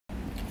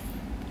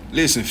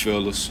Listen,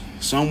 fellas,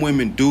 some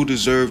women do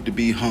deserve to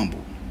be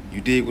humble.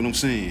 You dig what I'm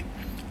saying?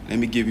 Let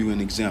me give you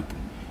an example.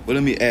 Well,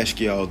 let me ask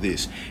y'all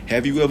this.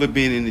 Have you ever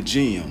been in the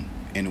gym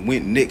and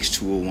went next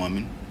to a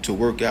woman to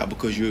work out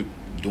because you're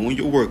doing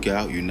your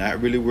workout? You're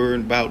not really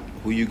worrying about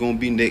who you're going to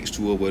be next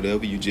to or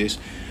whatever. You just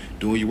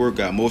doing your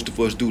workout. Most of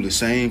us do the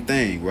same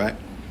thing, right?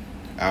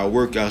 Our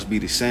workouts be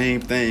the same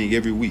thing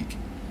every week.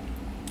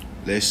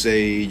 Let's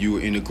say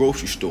you're in the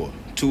grocery store.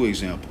 Two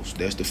examples.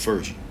 That's the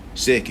first.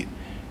 Second,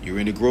 you're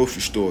in the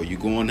grocery store. You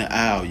go in the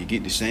aisle. You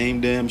get the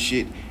same damn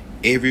shit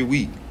every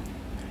week.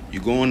 You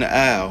go in the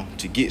aisle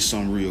to get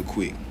some real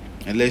quick.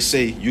 And let's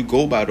say you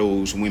go by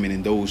those women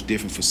in those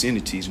different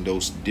vicinities and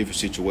those different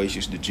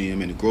situations, the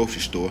gym and the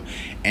grocery store,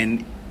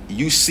 and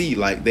you see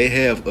like they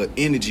have an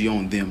energy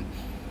on them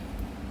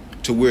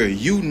to where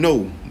you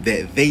know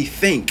that they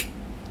think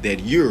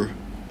that you're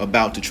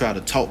about to try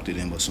to talk to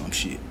them or some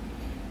shit.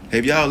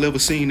 Have y'all ever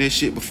seen that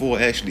shit before?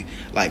 Actually,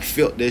 like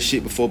felt that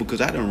shit before?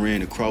 Because I done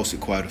ran across it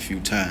quite a few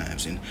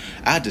times, and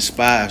I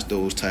despise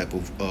those type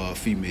of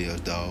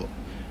females, dog.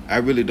 I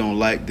really don't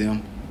like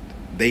them.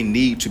 They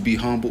need to be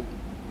humbled.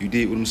 You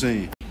dig what I'm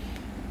saying?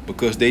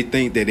 Because they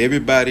think that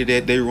everybody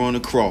that they run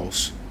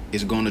across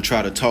is going to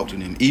try to talk to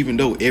them, even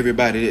though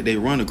everybody that they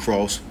run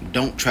across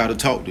don't try to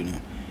talk to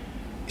them.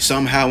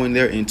 Somehow in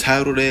their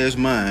entitled ass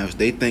minds,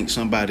 they think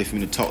somebody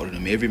finna talk to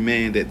them. Every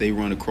man that they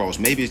run across,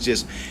 maybe it's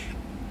just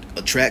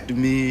attractive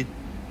men,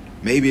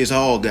 maybe it's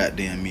all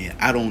goddamn men.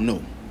 I don't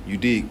know. You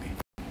dig me?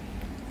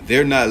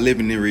 They're not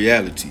living in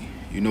reality.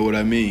 You know what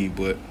I mean?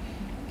 But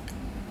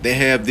they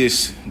have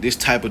this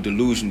type of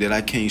delusion that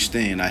I can't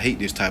stand. I hate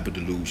this type of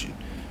delusion.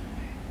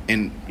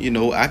 And, you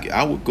know,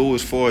 I would go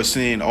as far as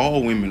saying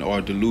all women are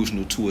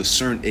delusional to a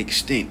certain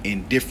extent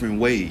in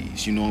different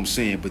ways. You know what I'm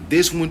saying? But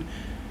this one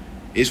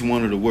is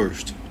one of the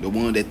worst. The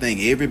one that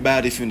think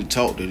everybody finna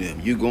talk to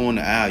them. You go in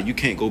the aisle, you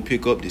can't go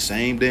pick up the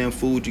same damn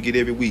food you get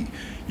every week.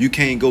 You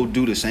can't go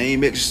do the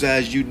same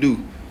exercise you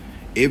do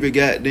every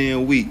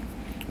goddamn week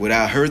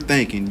without her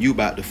thinking you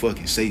about to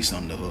fucking say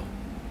something to her.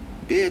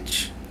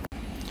 Bitch.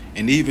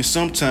 And even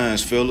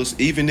sometimes, fellas,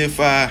 even if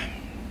I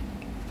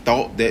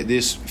thought that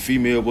this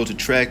female was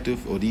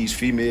attractive, or these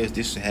females,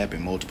 this has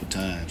happened multiple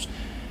times.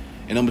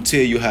 And I'm going to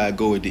tell you how I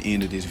go at the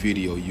end of this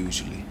video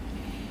usually.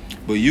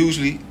 But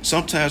usually,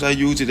 sometimes I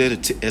use it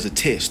as a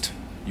test.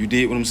 You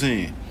dig what I'm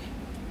saying?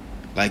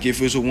 Like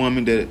if it's a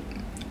woman that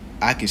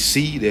I can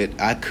see that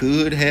I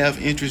could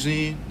have interest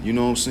in, you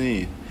know what I'm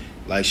saying?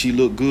 Like she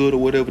look good or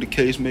whatever the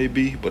case may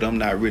be, but I'm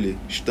not really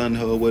stunning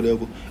her or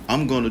whatever.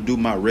 I'm going to do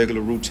my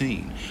regular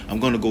routine. I'm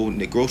going to go in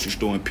the grocery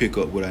store and pick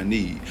up what I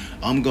need.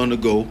 I'm going to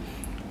go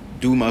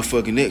do my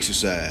fucking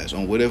exercise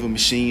on whatever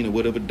machine or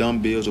whatever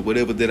dumbbells or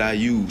whatever that I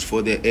use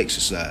for that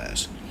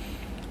exercise.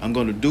 I'm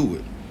going to do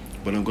it,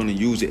 but I'm going to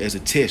use it as a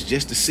test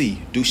just to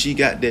see, do she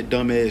got that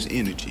dumbass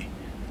energy?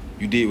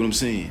 You dig what I'm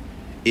saying?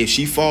 If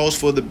she falls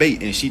for the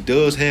bait and she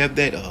does have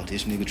that, oh,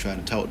 this nigga trying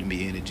to talk to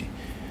me energy,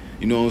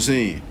 you know what I'm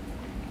saying?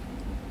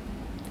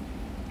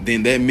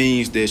 Then that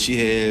means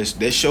that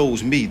that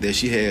shows me that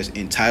she has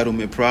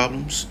entitlement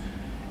problems,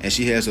 and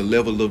she has a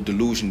level of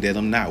delusion that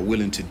I'm not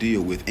willing to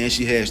deal with, and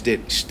she has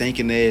that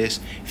stinking ass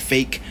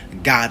fake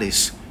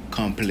goddess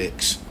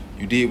complex.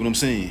 You dig what I'm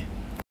saying?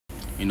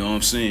 You know what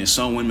I'm saying?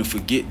 Some women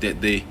forget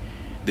that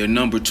their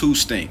number two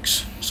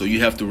stinks, so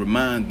you have to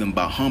remind them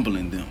by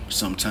humbling them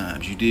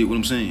sometimes. You dig what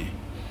I'm saying?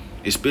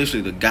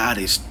 Especially the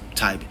goddess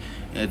type.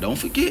 And don't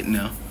forget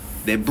now,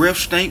 that breath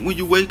stink when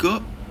you wake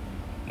up.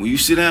 When you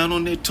sit down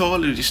on that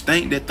toilet, it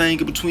stink. That thing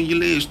in between your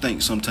legs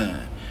stink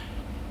sometimes.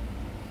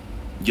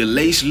 Your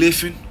lace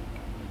lifting.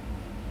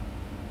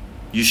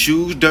 Your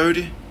shoes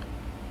dirty.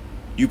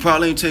 You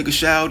probably ain't take a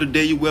shower the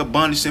day you wear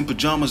bonnets and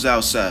pajamas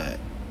outside,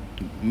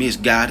 Miss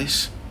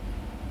Goddess.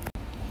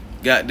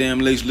 Goddamn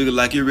lace looking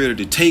like you're ready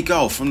to take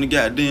off from the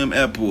goddamn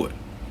airport.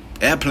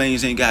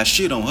 Airplanes ain't got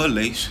shit on her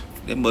lace.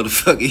 That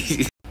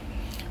motherfucker.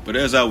 But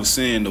as I was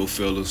saying though,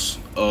 fellas,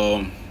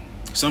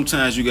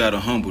 sometimes you gotta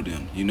humble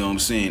them, you know what I'm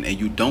saying? And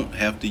you don't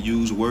have to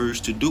use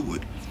words to do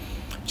it.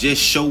 Just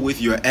show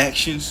with your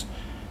actions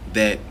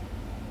that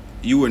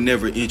you were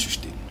never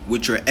interested.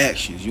 With your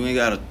actions. You ain't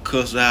gotta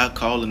cuss out,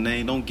 call a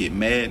name, don't get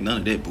mad, none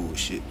of that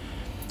bullshit.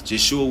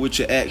 Just show it with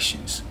your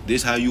actions.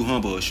 This how you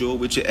humble her. Show it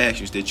with your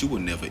actions that you were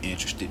never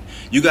interested.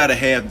 You gotta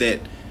have that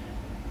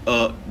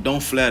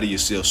don't flatter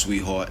yourself,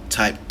 sweetheart,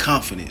 type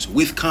confidence.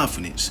 With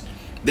confidence.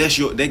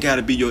 That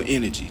gotta be your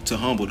energy to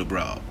humble the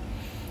broad.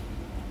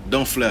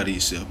 Don't flatter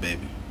yourself,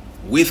 baby.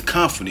 With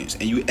confidence.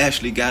 And you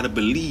actually gotta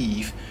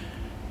believe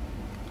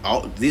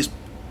all this.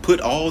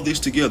 Put all this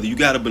together. You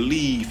gotta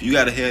believe. You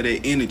gotta have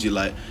that energy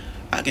like,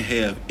 I can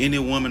have any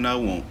woman I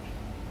want.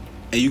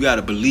 And you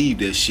gotta believe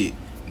that shit.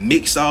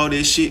 Mix all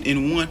that shit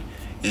in one,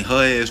 and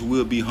her ass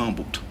will be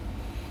humbled.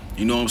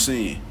 You know what I'm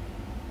saying?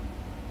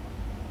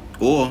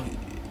 Or,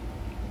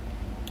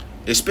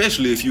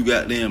 especially if you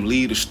goddamn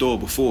leave the store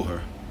before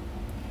her.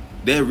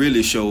 That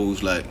really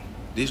shows like,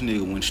 this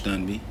nigga wouldn't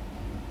stun me.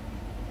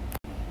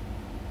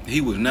 He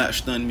was not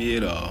stun me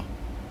at all.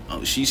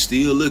 She's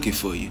still looking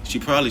for you. She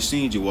probably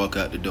seen you walk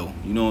out the door.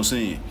 You know what I'm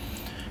saying?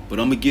 But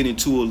I'm gonna get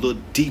into a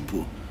little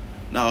deeper.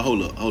 Now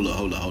hold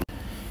up.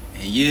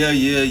 And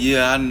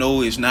yeah, I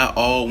know it's not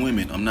all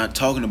women. I'm not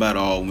talking about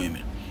all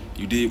women.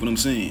 You dig what I'm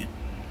saying?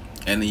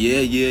 And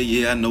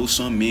yeah, I know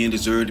some men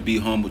deserve to be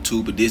humble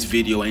too, but this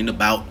video ain't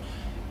about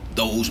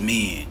those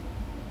men.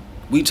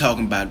 We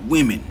talking about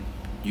women.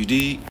 You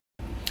dig?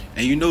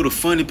 And you know the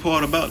funny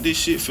part about this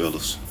shit,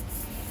 fellas?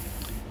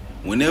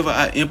 Whenever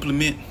I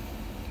implement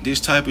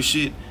this type of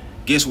shit,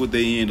 guess what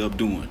they end up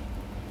doing?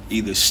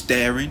 Either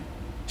staring.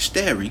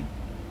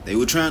 They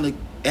were trying to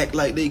act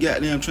like they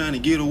got them trying to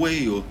get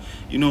away, or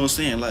you know what I'm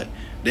saying, like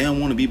they don't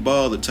want to be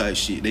bothered type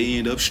shit. They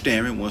end up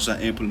staring once I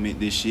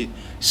implement this shit,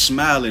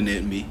 smiling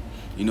at me,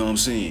 you know what I'm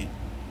saying?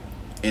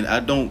 And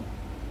I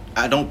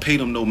don't pay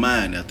them no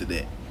mind after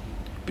that.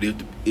 But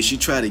if she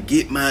try to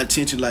get my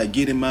attention, like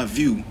get in my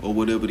view or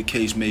whatever the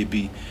case may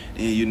be,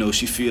 then you know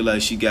she feel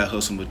like she got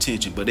her some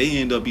attention. But they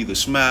end up either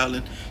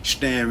smiling,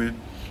 staring,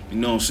 you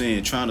know what I'm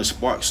saying, trying to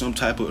spark some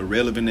type of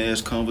irrelevant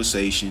ass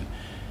conversation.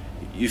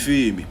 You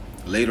feel me?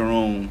 Later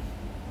on,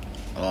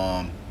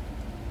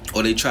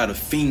 or they try to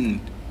fiend,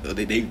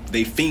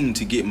 they fiend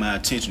to get my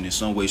attention in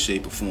some way,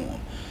 shape, or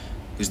form.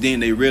 Cause then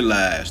they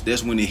realize,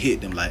 that's when it hit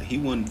them, like he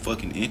wasn't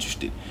fucking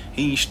interested.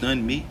 He ain't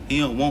stunned me. He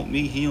don't want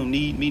me. He don't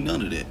need me.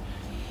 None of that.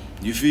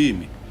 You feel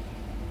me?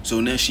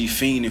 So now she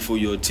fiending for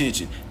your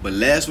attention. But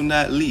last but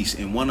not least,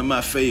 and one of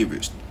my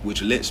favorites,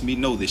 which lets me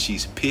know that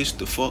she's pissed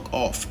the fuck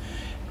off,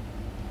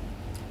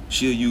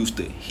 she'll use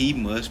the "he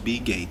must be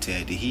gay"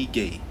 tag, the "he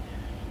gay,"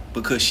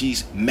 because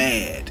she's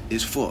mad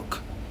as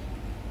fuck.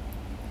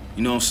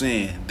 You know what I'm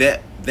saying?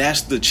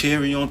 That's the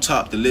cherry on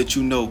top to let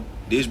you know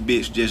this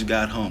bitch just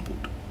got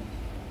humbled.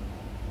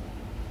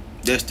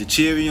 That's the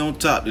cherry on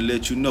top to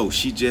let you know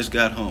she just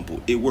got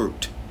humbled. It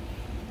worked.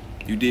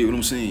 You did what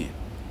I'm saying?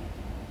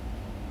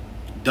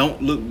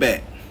 Don't look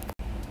back.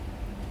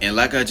 And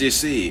like I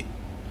just said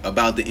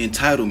about the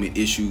entitlement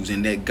issues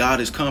and that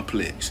goddess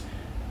complex,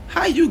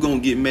 how you gonna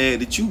get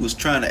mad that you was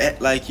trying to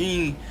act like you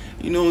ain't,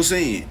 you know what I'm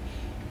saying?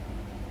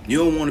 You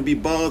don't want to be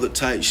bothered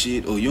type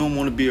shit, or you don't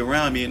want to be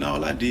around me, and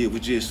all I did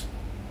was just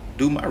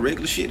do my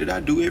regular shit that I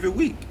do every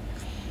week.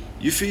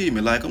 You feel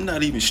me? Like I'm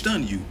not even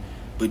stunning you.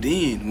 But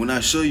then when I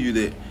show you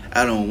that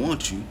I don't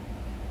want you,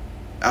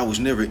 I was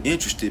never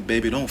interested,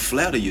 baby, don't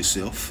flatter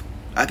yourself.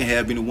 I can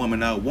have any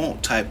woman I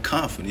want type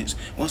confidence.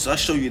 Once I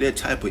show you that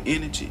type of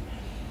energy,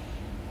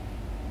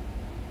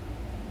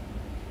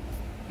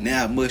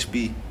 now I must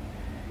be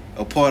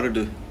a part of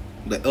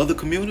the other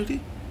community.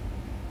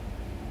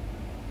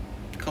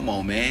 Come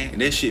on, man.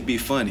 And that shit be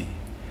funny.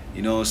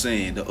 You know what I'm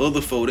saying? The other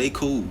folk, they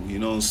cool. You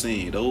know what I'm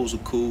saying? Those are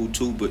cool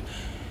too. But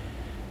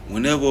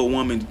whenever a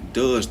woman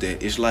does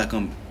that, it's like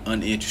I'm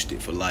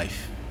uninterested for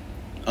life.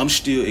 I'm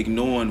still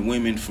ignoring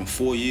women from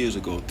 4 years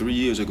ago, 3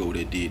 years ago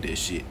that did that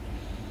shit.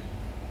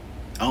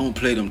 I don't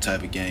play them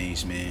type of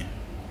games, man.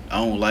 I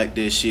don't like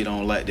that shit. I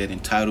don't like that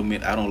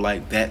entitlement. I don't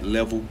like that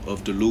level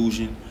of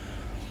delusion.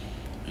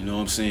 You know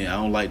what I'm saying? I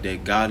don't like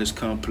that goddess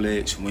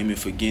complex. Women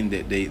forgetting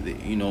that they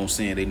you know what I'm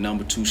saying, they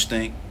number 2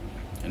 stink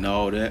and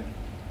all that.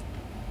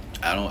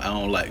 I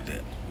don't like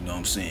that. You know what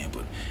I'm saying?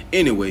 But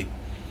anyway,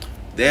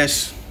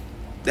 that's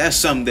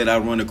something that I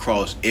run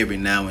across every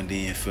now and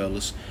then,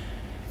 fellas.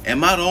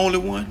 Am I the only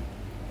one?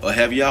 Or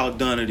have y'all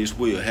done it as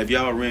well? Have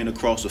y'all ran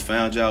across or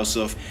found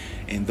yourself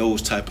in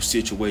those type of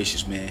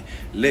situations, man?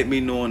 Let me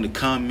know in the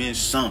comments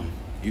something.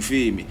 You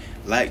feel me?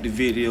 Like the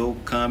video,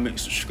 comment,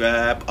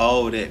 subscribe,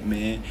 all that,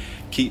 man.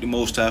 Keep the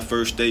Most High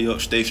first. Stay up,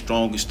 stay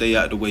strong, and stay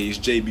out the way. It's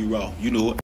JB Raw. You know it.